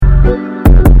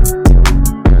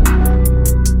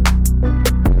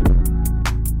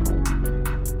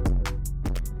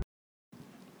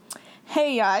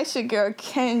Hey y'all, it's your girl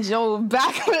Ken Joe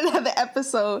back with another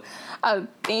episode of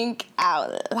Think Out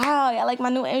Loud. Y'all like my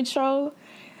new intro?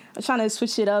 I'm trying to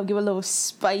switch it up, give a little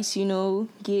spice,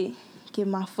 get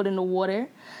my foot in the water.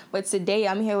 But today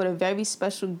I'm here with a very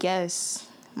special guest,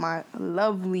 my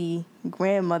lovely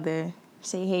grandmother.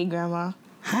 Say hey, Grandma.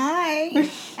 Hi,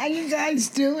 how you guys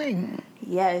doing?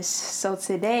 Yes, so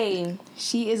today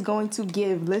she is going to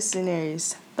give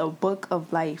listeners the book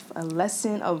of life, a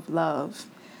lesson of love.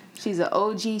 She's an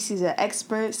OG, she's an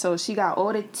expert, so she got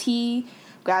all the tea.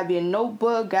 Grab your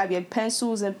notebook, grab your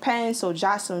pencils and pens, so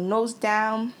jot some notes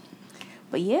down.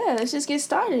 But yeah, let's just get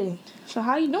started. So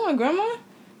how you doing, Grandma?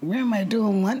 Grandma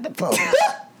doing wonderful.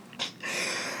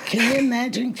 Can you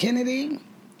imagine, Kennedy?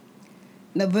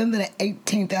 November the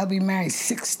 18th, I'll be married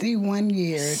 61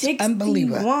 years.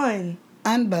 61.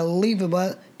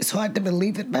 Unbelievable. It's hard to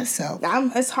believe it myself.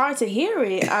 It's hard to hear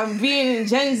it. I'm being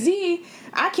Gen Z.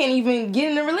 I can't even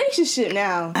get in a relationship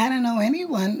now. I don't know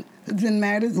anyone who's been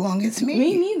married as long as me.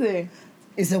 Me neither.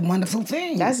 It's a wonderful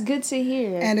thing. That's good to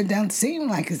hear. And it don't seem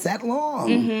like it's that long.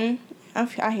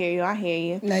 Mm-hmm. I hear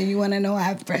you. Now, you want to know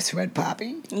how I first read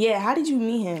Poppy? Yeah, how did you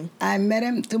meet him? I met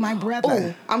him through my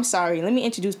brother. Oh, I'm sorry. Let me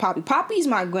introduce Poppy. Poppy's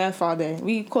my grandfather.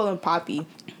 We call him Poppy.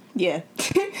 Yeah.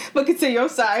 But continue. I'm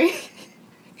sorry.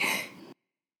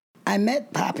 I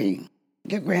met Poppy,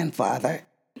 your grandfather,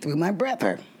 through my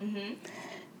brother. Mm-hmm.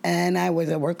 And I was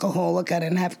a workaholic. I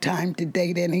didn't have time to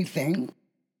date anything.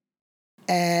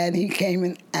 And he came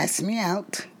and asked me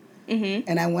out. Mm-hmm.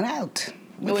 And I went out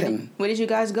with him. Where did you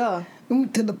guys go? We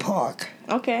went to the park.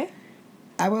 Okay.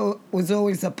 I was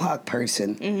always a park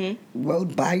person. Mm-hmm.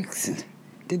 Rode bikes,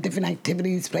 did different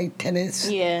activities, played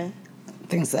tennis. Yeah.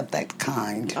 Things of that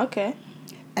kind. Okay.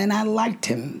 And I liked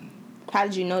him. How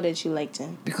did you know that you liked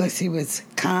him? Because he was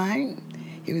kind,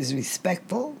 he was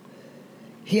respectful.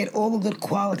 He had all the good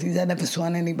qualities I never saw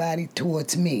in anybody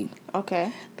towards me.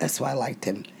 Okay. That's why I liked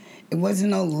him. It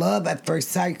wasn't no love at first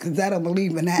sight, because I don't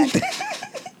believe in that.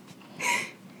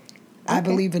 I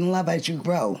believe in love as you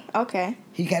grow. Okay.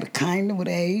 He got kinder with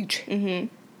age. Mm-hmm.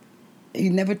 He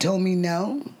never told me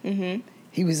no. Mm-hmm.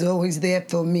 He was always there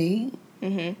for me.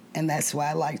 Mm-hmm. And that's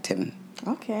why I liked him.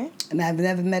 Okay. And I've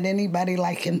never met anybody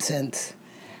like him since.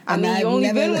 You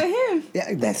only been with him.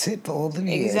 Yeah, that's it for all the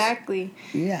years. Exactly.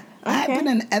 Yeah. Okay. I've been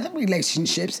in other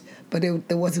relationships, but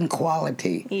there wasn't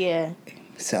quality. Yeah.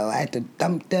 So I had to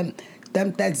dump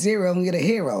that zero and get a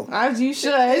hero. As you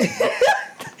should.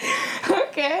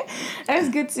 Okay. That's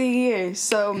good to hear.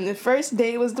 So the first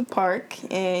day was the park,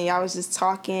 and y'all was just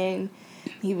talking.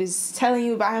 He was telling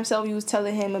you about himself. You was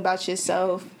telling him about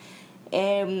yourself.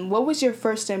 And what was your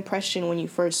first impression when you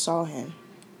first saw him?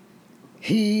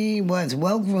 He was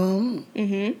well-groomed,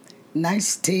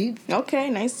 nice teeth. Okay,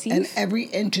 nice teeth. And every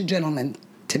inch a gentleman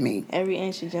to me. Every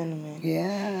inch a gentleman.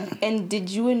 Yeah. And did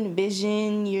you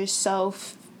envision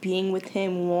yourself being with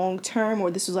him long-term,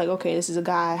 or this was like, okay, this is a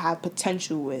guy I have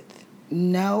potential with?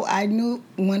 No, I knew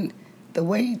when the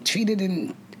way he treated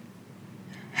and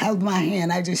held my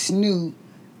hand, I just knew.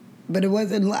 But it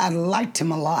wasn't, I liked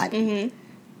him a lot. Mm-hmm.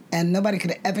 And nobody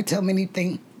could ever tell me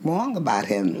anything wrong about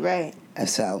him. Right.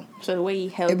 So the way he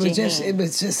held it was your just hand. It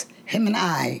was just him and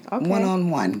I,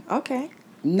 one-on-one. Okay.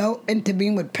 No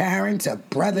intervening with parents or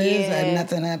brothers or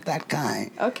nothing of that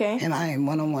kind. Okay. Him and I,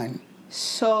 one-on-one.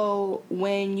 So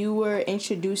when you were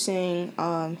introducing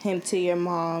him to your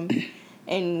mom,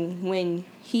 and when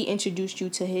he introduced you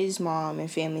to his mom and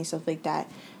family and stuff like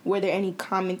that, were there any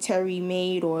commentary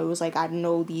made, or it was like, I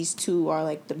know these two are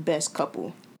like the best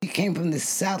couple? He came from the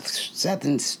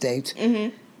southern states,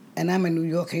 and I'm a New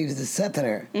Yorker. He was a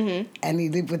southerner, and he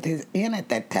lived with his aunt at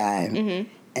that time,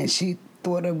 and she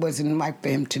thought it wasn't right for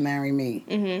him to marry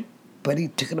me, but he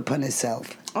took it upon himself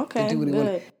to do what he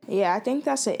wanted. Yeah, I think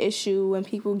that's an issue when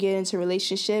people get into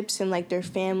relationships and like their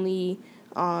family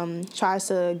tries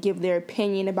to give their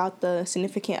opinion about the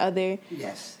significant other.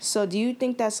 Yes. So do you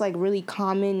think that's like really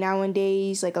common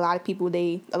nowadays? Like a lot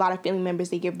of family members,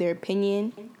 they give their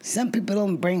opinion. Some people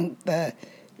don't bring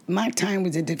my time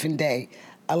was a different day.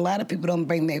 A lot of people don't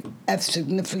bring their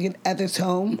significant others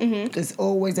home. There's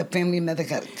always a family member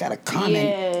got a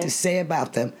comment to say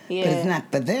about them, but it's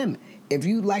not for them. If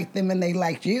you like them and they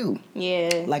like you,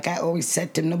 like I always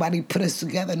said to them, nobody put us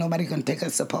together, nobody gonna take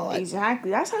us apart.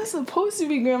 Exactly, that's how it's supposed to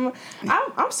be, Grandma.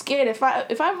 I'm scared if I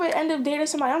ever end up dating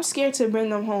somebody, I'm scared to bring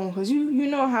them home because you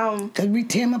know how. Because we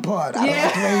tear them apart.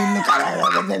 Yeah.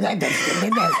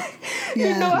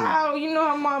 You know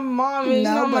how my mom is,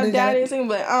 my dad is,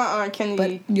 but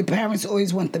Kennedy. But your parents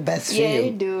always want the best for you. Yeah,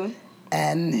 they do.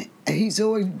 And he's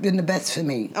always been the best for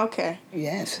me. Okay.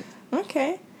 Yes.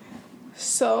 Okay.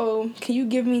 So, can you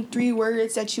give me 3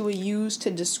 words that you would use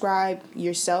to describe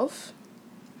yourself?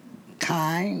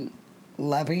 Kind,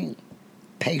 loving,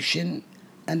 patient,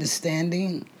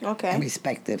 understanding, Okay. and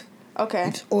respectful. Okay.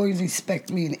 It's always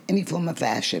respect me in any form of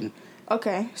fashion.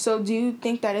 Okay. So, do you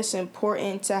think that it's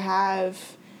important to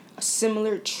have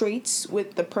similar traits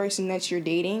with the person that you're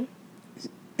dating?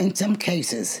 In some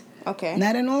cases. Okay.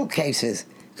 Not in all cases.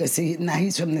 Because now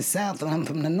he's from the South and I'm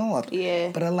from the North. Yeah.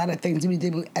 But a lot of things we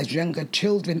did as younger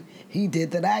children, he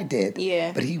did that I did.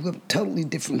 Yeah. But he was totally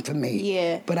different from me.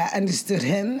 Yeah. But I understood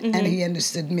him and he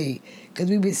understood me. Because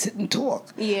we would sit and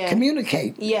talk. Yeah.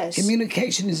 Communicate. Yes.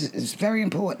 Communication is very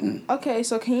important. Okay,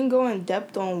 so can you go in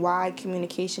depth on why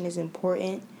communication is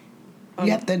important?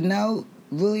 You have to know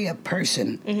really a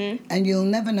person. And you'll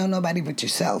never know nobody but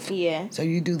yourself. Yeah. So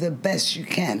you do the best you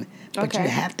can. But Okay. you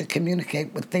have to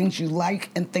communicate with things you like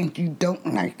and things you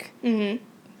don't like.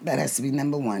 That has to be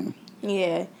number one.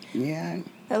 Yeah. Yeah.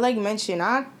 And like mentioned,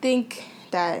 I think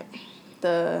that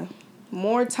the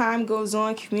more time goes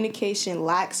on, communication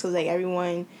lacks because like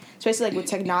everyone, especially like with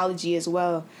technology as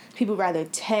well, people rather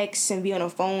text and be on a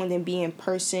phone than be in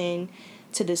person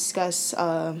to discuss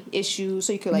issues.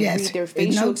 So you could like Yes. read their There's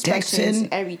facial no expressions, texting.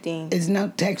 everything. There's no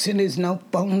texting, there's no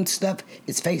phone stuff.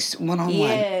 It's face one-on-one.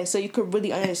 Yeah, so you could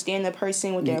really understand the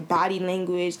person with their body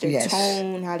language, their Yes.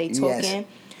 tone, how they talking.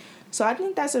 So I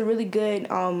think that's a really good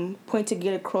point to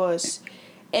get across.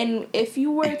 And if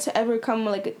you were to ever come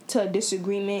like to a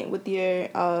disagreement with your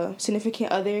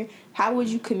significant other, how would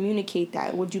you communicate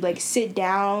that? Would you like sit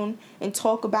down and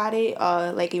talk about it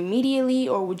like immediately,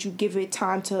 or would you give it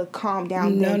time to calm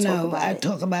down? No, then talk about I it?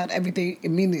 talk about everything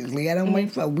immediately. I don't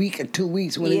wait for a week or 2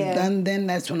 weeks. When Yeah. it's done, then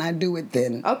that's when I do it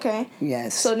then. Okay.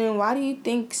 Yes. So then, why do you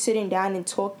think sitting down and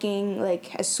talking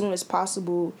like as soon as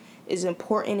possible is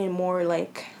important and more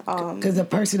like Because a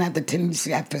person has the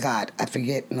tendency, I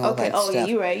forget and all okay, that oh stuff. yeah,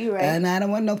 you're right. And I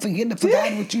don't want no forgetting.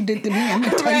 Forgot what you did to me. I'm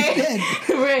going to tell you that.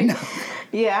 Right. No.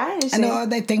 Yeah, I I understand. know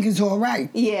they think it's all right.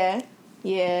 Yeah.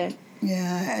 Yeah,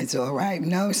 it's all right.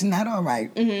 No, it's not all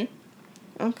right.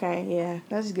 Okay, yeah.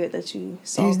 That's good that you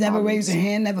solved He's never problems. raised a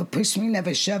hand, never pushed me,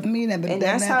 never shoved me, never And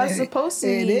done that's how it's supposed to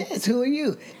It be. is. Who are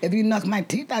you? If you knock my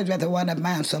teeth, I'd rather want to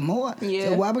buy some more. Yeah.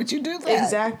 So why would you do that?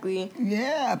 Exactly.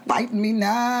 Yeah, biting me?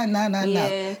 Nah.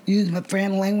 Yeah. Use my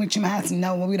friend language in my house?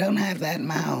 No, we don't have that in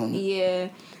my home. Yeah.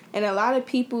 And a lot of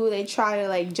people, they try to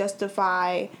like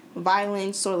justify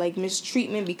violence or like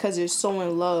mistreatment because they're so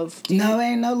in love. No,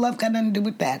 ain't no love got nothing to do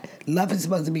with that. Love is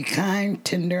supposed to be kind,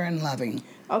 tender, and loving.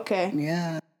 Okay.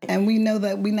 Yeah. And we know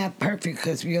that we're not perfect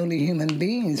because we're only human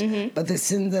beings, but the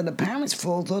sins of the parents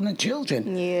falls on the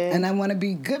children. Yeah. And I want to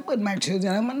be good with my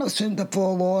children. I don't want no sin to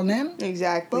fall on them.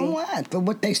 Exactly. For what? For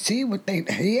what they see, what they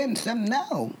hear, and some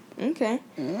no. Okay.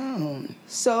 Mm.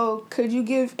 So, could you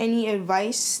give any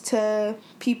advice to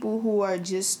people who are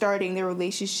just starting their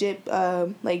relationship?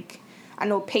 Like, I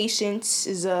know patience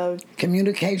is a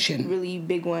Communication. really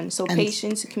big one. So, And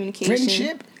patience, communication,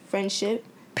 friendship.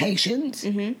 Patience.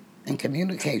 And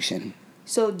communication.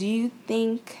 So, do you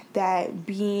think that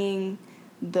being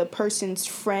the person's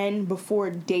friend before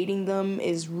dating them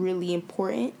is really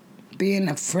important? Being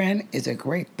a friend is a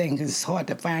great thing 'cause it's hard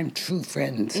to find true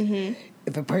friends.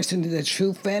 If a person is a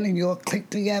true friend and you all click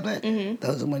together,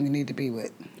 those are the ones you need to be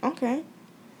with. Okay.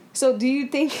 So, do you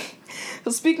think,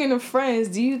 so speaking of friends,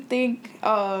 do you think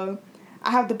I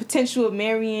have the potential of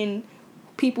marrying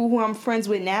people who I'm friends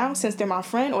with now since they're my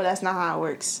friend, or that's not how it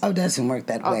works? Oh, it doesn't work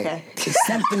that way. Okay. It's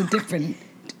something different.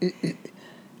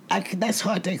 That's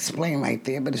hard to explain right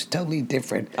there, but it's totally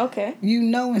different. Okay. You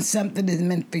know when something is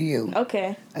meant for you.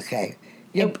 Okay. Okay.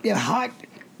 Your heart,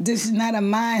 this is not a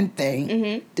mind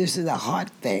thing. This is a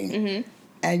heart thing.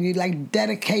 And you like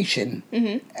dedication.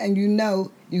 And you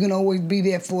know you can always be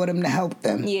there for them to help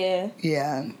them. Yeah.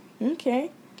 Yeah.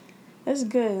 Okay. That's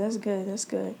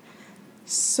good.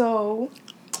 So,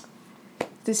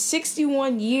 the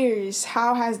 61 years,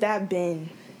 how has that been?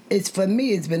 For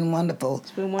me, it's been wonderful.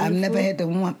 It's been I've never wonderful? had to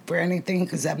want for anything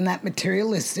because I'm not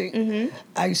materialistic.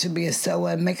 I used to be a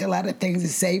sewer and make a lot of things to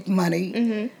save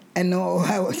money and know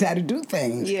how to do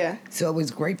things. Yeah. So it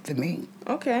was great for me.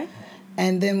 Okay.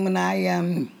 And then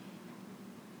when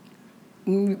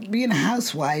being a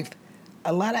housewife,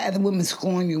 a lot of other women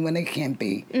scorn you when they can't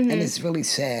be. And it's really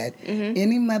sad.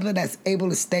 Any mother that's able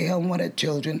to stay home with her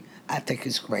children, I think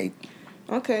is great.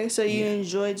 Okay, so you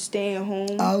enjoyed staying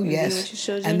home? Oh, and being yes. with your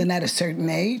children? And then at a certain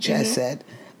age, I said,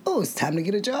 oh, it's time to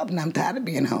get a job, and I'm tired of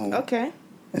being home. Okay.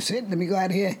 That's it. Let me go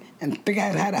out here and figure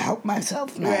out how to help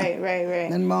myself now. Right.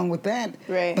 Nothing wrong with that.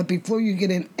 Right. But before you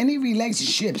get in any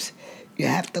relationships, you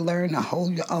have to learn to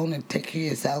hold your own and take care of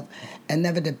yourself and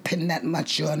never depend that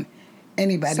much on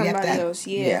Anybody. Somebody have to, else,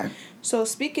 yeah. So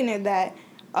speaking of that,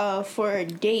 for a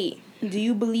date, do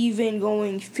you believe in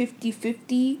going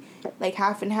 50-50, like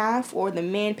half and half, or the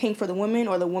man paying for the woman,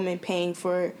 or the woman paying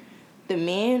for the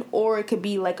man, or it could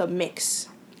be like a mix?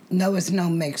 No, it's no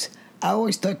mix. I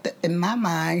always thought that in my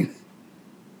mind,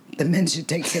 the men should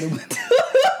take care of the women.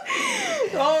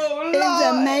 Oh, Lord. It's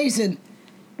amazing.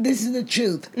 This is the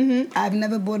truth. I've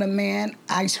never bought a man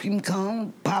ice cream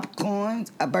cone, popcorn,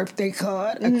 a birthday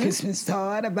card, a Christmas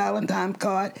card, a Valentine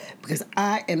card, because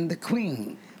I am the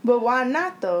queen. But why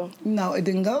not, though? No, it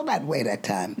didn't go that way that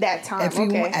time. If you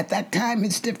okay. want, at that time,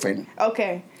 it's different.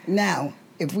 Okay. Now,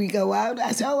 if we go out,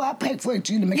 I say, I'll pay for it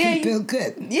to make you feel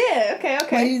good. Yeah, okay.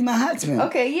 Well, he's my husband.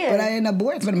 Okay, yeah. But I ain't a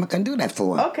boyfriend. I'm not going to do that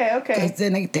for him. Okay. Because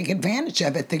then they take advantage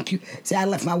of it. Think you, say I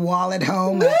left my wallet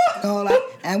home and all that.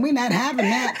 And we're not having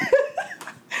that.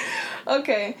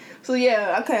 Okay. So,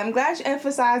 yeah, okay. I'm glad you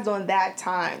emphasized on that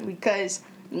time, because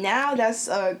now that's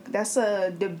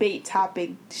a debate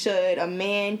topic. Should a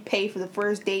man pay for the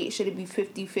first date? Should it be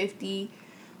 50-50?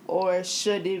 Or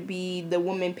should it be the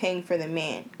woman paying for the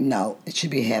man? No, it should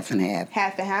be half and half.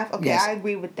 Half and half? Okay, yes. I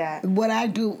agree with that. What I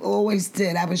always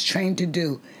did, I was trained to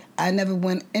do. I never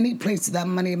went any place without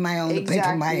money of my own to pay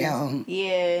for my own.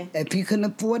 Yeah. If you couldn't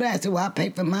afford it, I said, well, I'll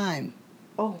pay for mine.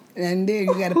 Oh. And then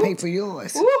you got to pay for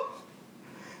yours.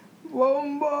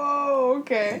 Whoa,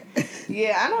 okay.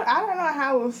 Yeah, I don't know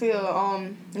how it would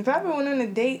feel. If I ever went on a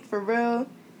date for real,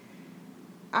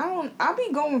 I'll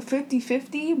be going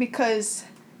 50-50 because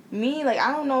me, like,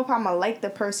 I don't know if I'm going to like the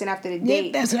person after the date.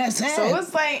 Yeah, that's what I said. So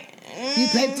it's like... You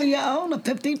pay for your own, or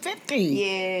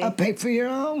 50-50. Yeah. I'll pay for your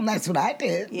own. That's what I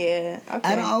did. Yeah, okay.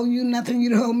 I don't owe you nothing.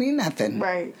 You don't owe me nothing.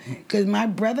 Right. Because my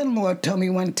brother-in-law told me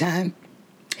one time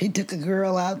he took a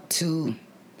girl out to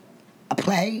a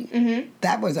play. Mm-hmm.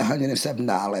 That was $107.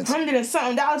 $100 and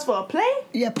something for a play?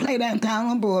 Yeah, play downtown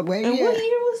on Broadway. And yeah. what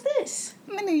year was this?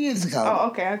 Many years ago. Oh,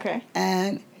 okay.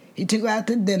 And he took her out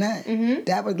to dinner. Mm-hmm.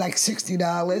 That was like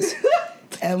 $60.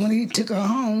 And when he took her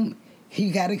home,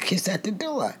 he got a kiss at the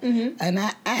door. Mm-hmm. And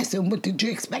I asked him, what did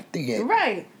you expect to get?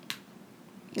 Right.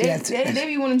 They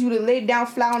be wanting you to lay down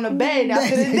flat on the bed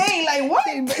after the day. Like, what?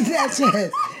 That's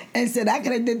it. And said, I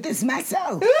could have did this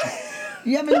myself.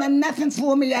 You haven't done nothing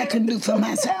for me I can do for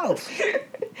myself. Yeah.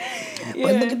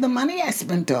 But look at the money I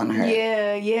spent on her.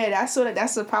 Yeah.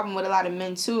 That's the problem with a lot of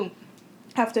men, too.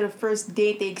 After the first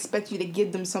date, they expect you to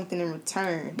give them something in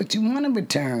return. But you want to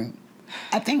return.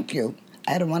 I thank you.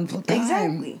 I had a wonderful time.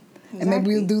 Exactly. And maybe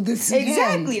we'll do this again.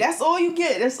 Exactly. That's all you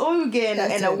get.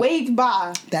 And a wave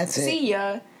bye. That's it. See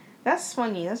ya. That's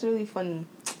funny. That's really funny.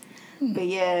 But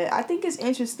yeah, I think it's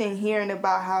interesting hearing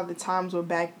about how the times were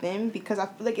back then, because I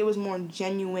feel like it was more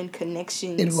genuine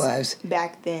connections. It was.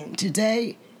 Back then.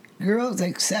 Today, girls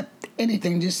accept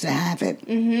anything just to have it.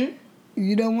 Mm-hmm.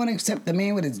 You don't want to accept the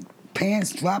man with his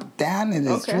pants dropped down and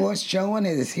his drawers showing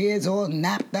and his hair's all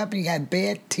napped up. He got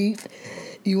bad teeth.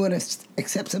 You want to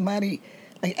accept somebody...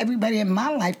 Like everybody in my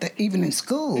life, that even in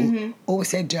school, always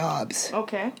had jobs.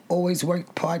 Okay. Always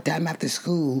worked part-time after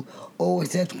school.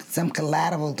 Always had some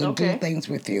collateral to do things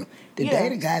with you. Today,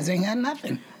 the guys ain't got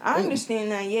nothing. I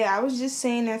understand that. Yeah, I was just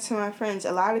saying that to my friends.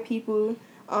 A lot of people,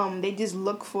 they just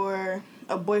look for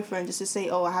a boyfriend just to say,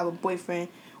 oh, I have a boyfriend,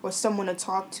 or someone to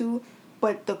talk to.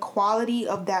 But the quality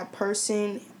of that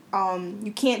person,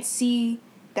 you can't see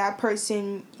that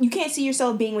person. You can't see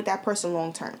yourself being with that person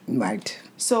long term. Right.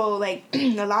 So, like,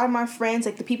 a lot of my friends,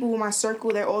 like, the people in my circle,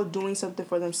 they're all doing something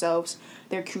for themselves.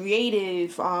 They're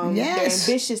creative. They're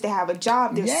ambitious. They have a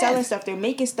job. They're selling stuff. They're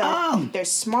making stuff. They're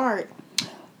smart.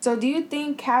 So, do you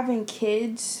think having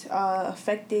kids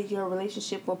affected your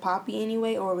relationship with Poppy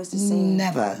anyway, or was it the same?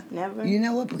 Never. Never? You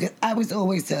know what? Because I was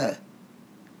always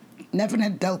never an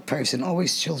adult person,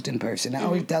 always children person. I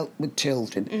always dealt with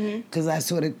children. Because I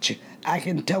sort of, I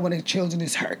can tell when a children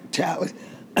is hurt. Child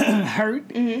is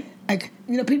hurt. Like,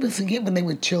 you know, people forget when they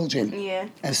were children. Yeah.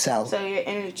 So your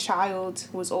inner child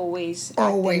was always active.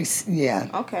 Always, yeah.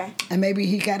 Okay. And maybe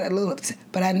he got a little upset.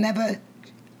 But I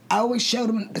always showed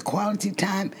him the quality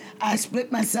time. I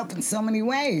split myself in so many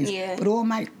ways. Yeah. But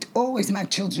always my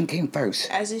children came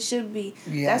first. As it should be.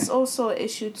 Yeah. That's also an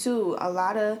issue, too. A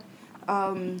lot of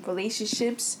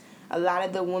relationships, a lot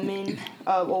of the women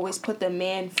always put the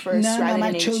man first rather than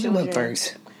my their children were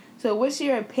first. So what's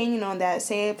your opinion on that?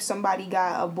 Say if somebody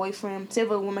got a boyfriend, say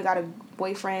if a woman got a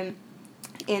boyfriend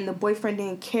and the boyfriend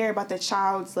didn't care about the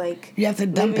child's, like, you have to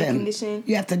dump him. Condition.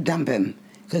 You have to dump him.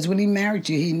 Because when he married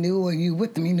you, he knew, or you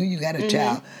with him, he knew you got a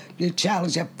child. Your child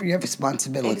is your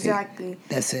responsibility. Exactly.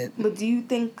 That's it. But do you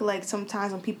think, like,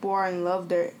 sometimes when people are in love,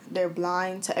 they're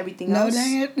blind to everything no, else?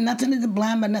 No, nothing is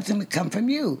blind, but nothing to come from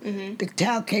you. Mm-hmm. The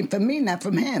child came from me, not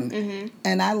from him. Mm-hmm.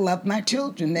 And I love my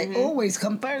children. They always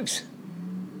come first.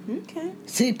 Okay.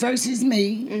 See, first is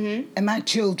me and my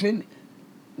children,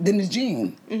 then the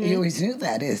gene. You always knew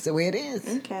that is the way it is.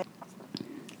 Okay.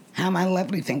 How my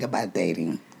lovely think about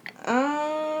dating?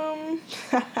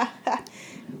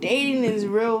 Dating is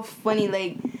real funny.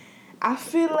 Like, I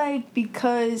feel like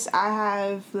because I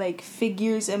have, like,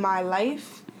 figures in my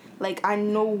life, like, I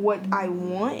know what I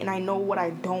want and I know what I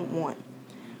don't want.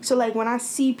 So, like, when I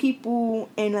see people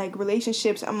in, like,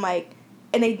 relationships, I'm like,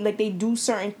 and they do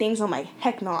certain things, I'm like,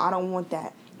 heck no, I don't want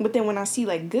that. But then when I see,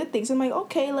 like, good things, I'm like,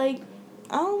 okay, like,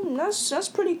 that's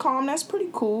pretty calm, that's pretty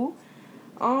cool.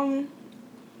 But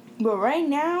right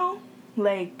now,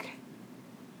 like,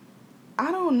 I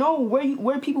don't know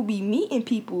where people be meeting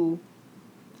people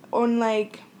on,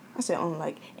 like,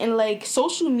 and, like,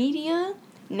 social media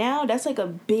now, that's, like, a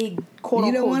big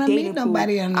quote-unquote dating pool. You don't want to meet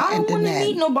nobody on the internet. I don't want to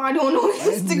meet nobody on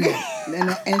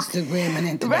Instagram. Instagram and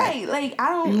internet. Right, like, I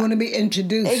don't... You want to be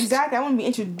introduced. Exactly, I want to be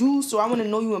introduced, or I want to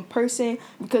know you in person,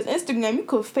 because Instagram, you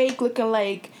could fake looking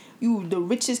like you the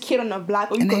richest kid on the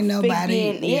block, or you could fake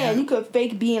being... Yeah, you could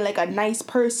fake being, like, a nice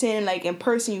person, like, in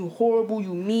person, you horrible,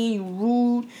 you mean, you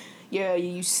rude, yeah,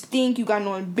 you stink, you got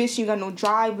no ambition, you got no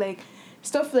drive, like,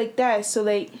 stuff like that. So,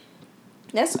 like,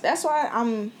 that's why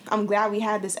I'm glad we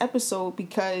had this episode,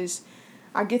 because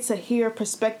I get to hear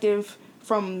perspective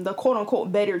from the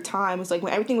quote-unquote better times, like,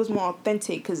 when everything was more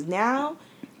authentic, because now,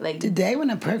 like... Today, when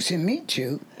a person meets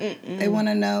you, they want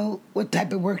to know what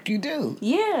type of work you do.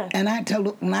 Yeah. And I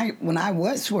told them, when I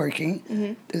was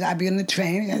working, I'd be on the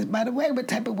train, I said, by the way, what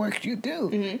type of work you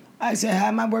do? I said,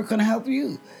 how my work going to help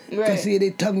you? Because, see, they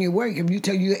tell me your work. If you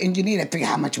tell you an engineer, they figure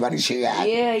how much money she got.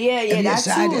 Yeah, that's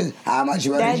too. How much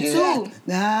money she got.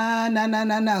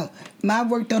 No. My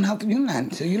work don't help you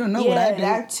none, so you don't know what I do.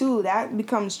 That too. That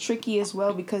becomes tricky as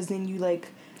well, because then you, like...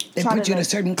 They put you in a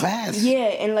certain class. Yeah,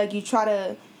 and, like,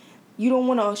 you don't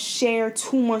want to share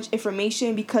too much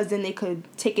information, because then they could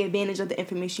take advantage of the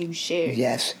information you share.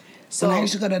 Yes. So, when I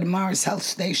used to go to the Mars Health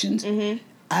stations,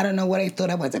 I don't know why they thought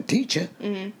I was a teacher.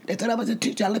 They thought I was a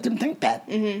teacher. I let them think that.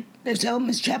 They said, oh,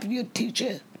 Miss Chapel, you're a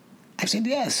teacher. I said,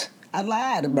 yes. I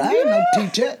lied, but I ain't no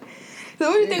teacher. So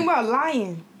what do you think about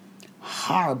lying?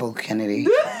 Horrible, Kennedy.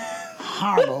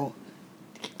 Horrible.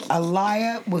 A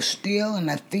liar will steal and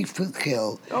a thief will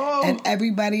kill. Oh. And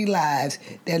everybody lies.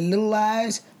 They're little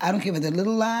lies. I don't care if it's a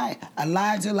little lie. A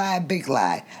lie's a lie, a big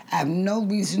lie. I have no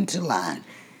reason to lie.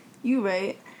 You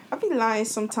right. I be lying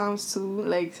sometimes too.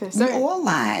 Like, we all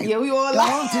lie. Yeah, we all lie. The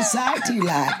whole society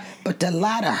lie. But to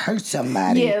lie to hurt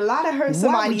somebody. Yeah, a lie to hurt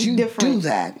somebody is different. Why would you do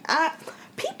that?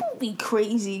 People be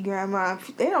crazy, Grandma.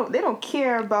 They don't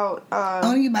care about...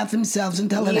 only about themselves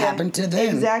until it happened to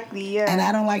them. Exactly, yeah. And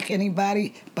I don't like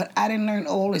anybody, but I didn't learn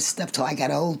all this stuff till I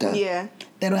got older. Yeah.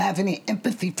 They don't have any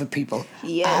empathy for people.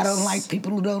 Yes. I don't like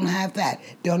people who don't have that.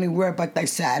 They only worry about their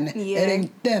side. Yeah. It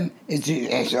ain't them.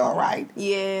 It's all right.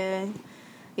 Yeah.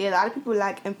 Yeah, a lot of people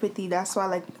lack empathy. That's why,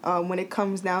 like, when it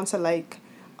comes down to, like,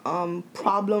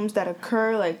 problems that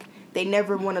occur, like, they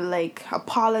never want to, like,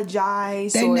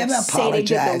 apologize. They never apologize. Say they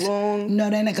did the wrong. No,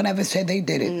 they're not going to ever say they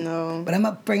did it. No. But I'm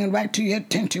going to bring it right to your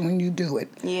attention when you do it.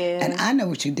 Yeah. And I know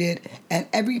what you did. And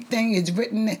everything is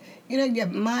written. You know, your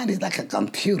mind is like a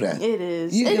computer. It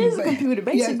is. It is a computer,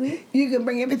 basically. You can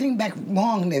bring everything back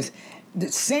wrongness. The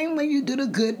same way you do the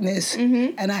goodness,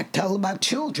 and I tell about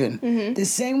children, the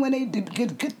same way they do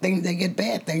good things, they get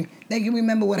bad things. They can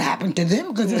remember what happened to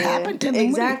them because it happened to them.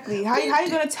 Exactly. How you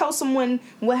going to tell someone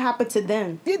what happened to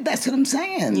them? Yeah, that's what I'm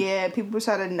saying. Yeah, people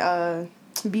try to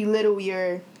belittle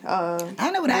your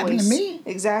I know what happened to me.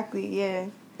 Exactly, yeah.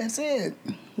 That's it.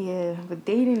 Yeah, but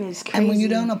dating is crazy. And when you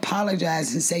don't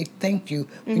apologize and say thank you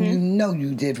when you know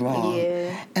you did wrong.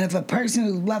 Yeah. And if a person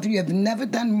who loves you have never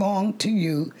done wrong to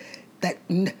you, that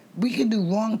we can do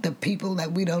wrong to people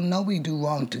that we don't know we do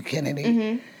wrong to,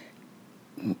 Kennedy.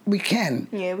 We can.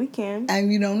 Yeah, we can.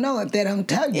 And you don't know if they don't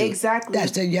tell you. Exactly.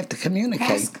 That's why you have to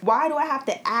communicate. Why do I have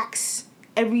to ask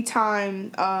every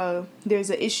time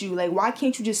there's an issue? Like, why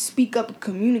can't you just speak up and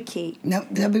communicate? No,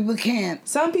 some people can't.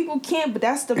 Some people can't, but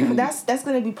that's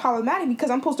going to be problematic because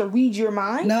I'm supposed to read your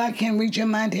mind. No, I can't read your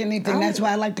mind to anything. That's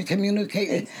why I like to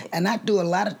communicate, and I do a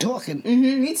lot of talking.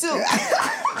 Me too.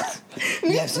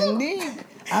 Yes, indeed.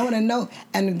 I want to know.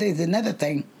 And there's another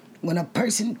thing. When a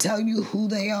person tell you who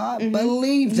they are,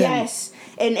 believe them. Yes,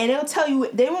 and they'll tell you.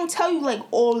 They won't tell you like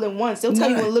all at once. They'll tell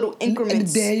you in little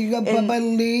increments. There you go. But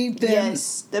believe them.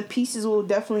 Yes, the pieces will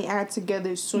definitely add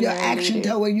together sooner. Your action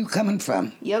tell where you coming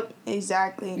from. Yep,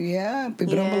 exactly. Yeah,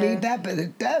 people don't believe that, but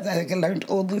it does. I learned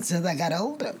all this since I got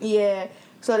older. Yeah,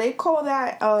 so they call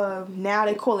that now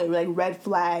they call it like red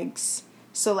flags.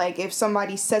 So, like, if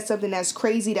somebody says something that's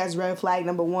crazy, that's red flag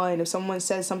number 1. If someone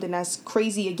says something that's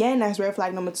crazy again, that's red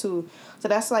flag number 2. So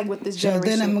that's like with this generation. So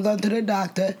then I'm going to go to the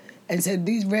doctor and say,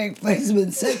 these red flags have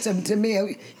been said something to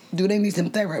me. Do they need some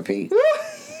therapy?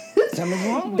 Something's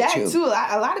wrong with you. That, too.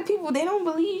 A lot of people, they don't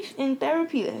believe in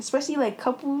therapy, especially, like,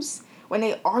 couples. When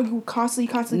they argue constantly,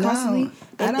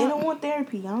 they don't want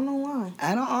therapy. I don't know why.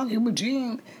 I don't argue with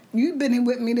you. You've been here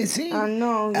with me to see. I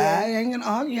know, yeah. I ain't going to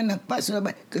argue in the fuss with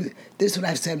nobody. Because this is what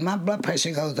I said. My blood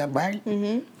pressure goes up, right?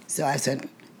 Mm-hmm. So I said,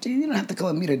 gee, you don't have to go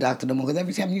and meet a doctor no more. Because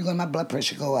every time you go, my blood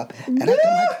pressure go up. And,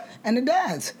 and it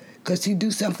does. Because he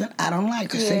do something I don't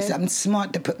like. Or say something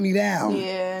smart to put me down.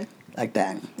 Yeah. Like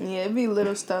that. Yeah, it be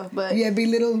little stuff, but... Yeah, be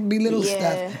little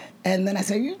stuff. And then I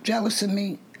said, you jealous of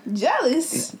me?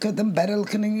 Jealous? Because I'm better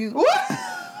looking than you. What?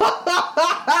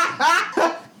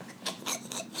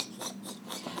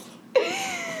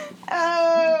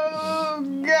 Oh,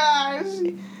 gosh.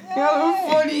 Y'all are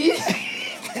funny.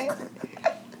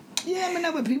 You never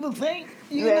know what people think.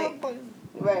 You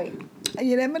Right.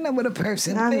 You never know what a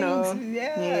person thinks. Know.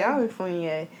 Yeah, y'all are funny,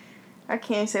 yeah. I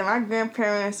can't say my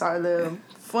grandparents are the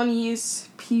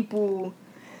funniest people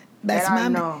that I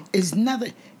know. It's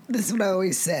nothing. This is what I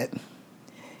always said.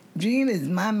 Gene is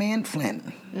my man Flint.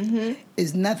 Mm-hmm.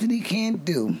 There's nothing he can't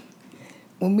do.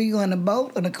 When we go on a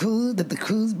boat, on a cruise, if the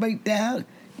cruise break down,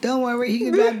 don't worry, he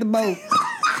can drive the boat.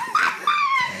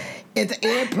 If the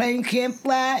airplane can't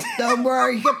fly, don't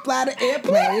worry, he can fly the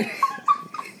airplane.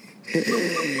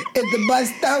 If the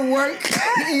bus don't work,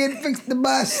 he can fix the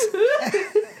bus.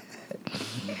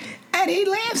 And he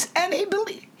laughs and he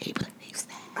believes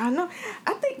that. I know.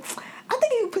 I think if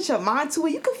you put your mind to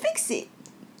it, you can fix it.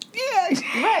 Yeah.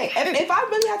 Right. If I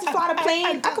really had to fly the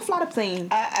plane, I could fly the plane.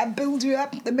 I build you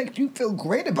up to make you feel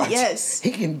great about it. Yes.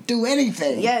 He can do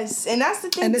anything. Yes. And that's the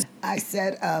thing. And I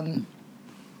said,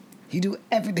 he do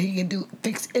everything. He can do,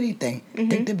 fix anything. Mm-hmm.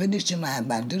 Take the venetian line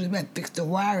by, do the fix the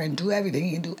wire and do everything.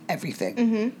 He can do everything.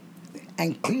 Mm-hmm.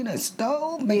 And clean a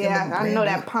stove. Make I know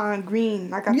that pond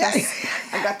green. I got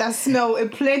that smell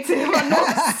implanted in my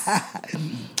nose.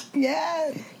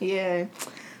 Yeah. Yeah.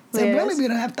 So really, we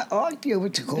don't have to argue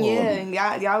what you call them.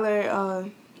 Yeah, y'all are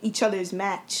each other's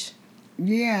match.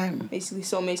 Yeah. Basically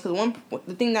soulmates. Because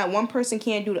the thing that one person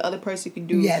can't do, the other person can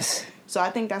do. Yes. So I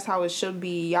think that's how it should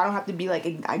be. Y'all don't have to be like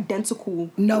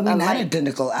identical. No, we're not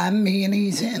identical. I'm me and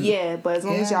he's him. Yeah, but as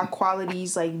long as y'all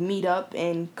qualities like meet up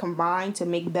and combine to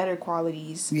make better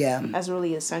qualities. Yeah. That's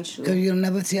really essential. Because you'll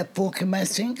never see a fork in my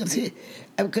sink.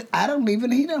 Because I don't leave it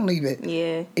and he don't leave it.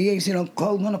 Yeah. He ain't see no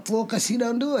clothes on the floor because he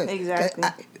don't do it. Exactly.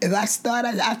 If I start,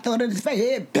 I throw it in his face.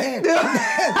 Hey, bam.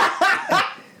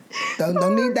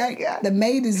 Don't need that. The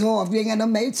maid is off. You ain't got no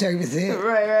maid service here.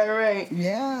 Right.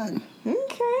 Yeah.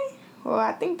 Okay. Well,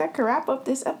 I think that could wrap up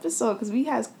this episode because we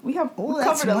have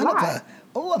covered a lot.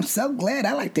 Oh, I'm so glad.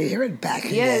 I like to hear it back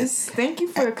again. Yes, thank you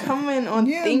for coming on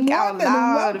Think Out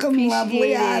Loud. Welcome,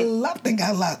 lovely. I love Think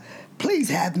Out Loud.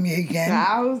 Please have me again.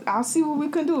 I'll see what we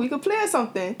can do. We can play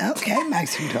something. Okay, my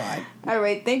sweetheart. All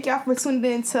right, thank y'all for tuning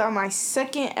in to my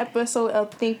second episode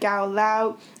of Think Out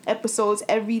Loud. Episodes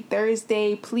every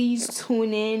Thursday. Please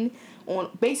tune in on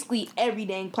basically every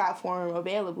dang platform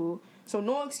available. So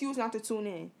no excuse not to tune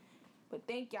in. But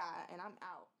thank y'all, and I'm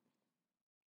out.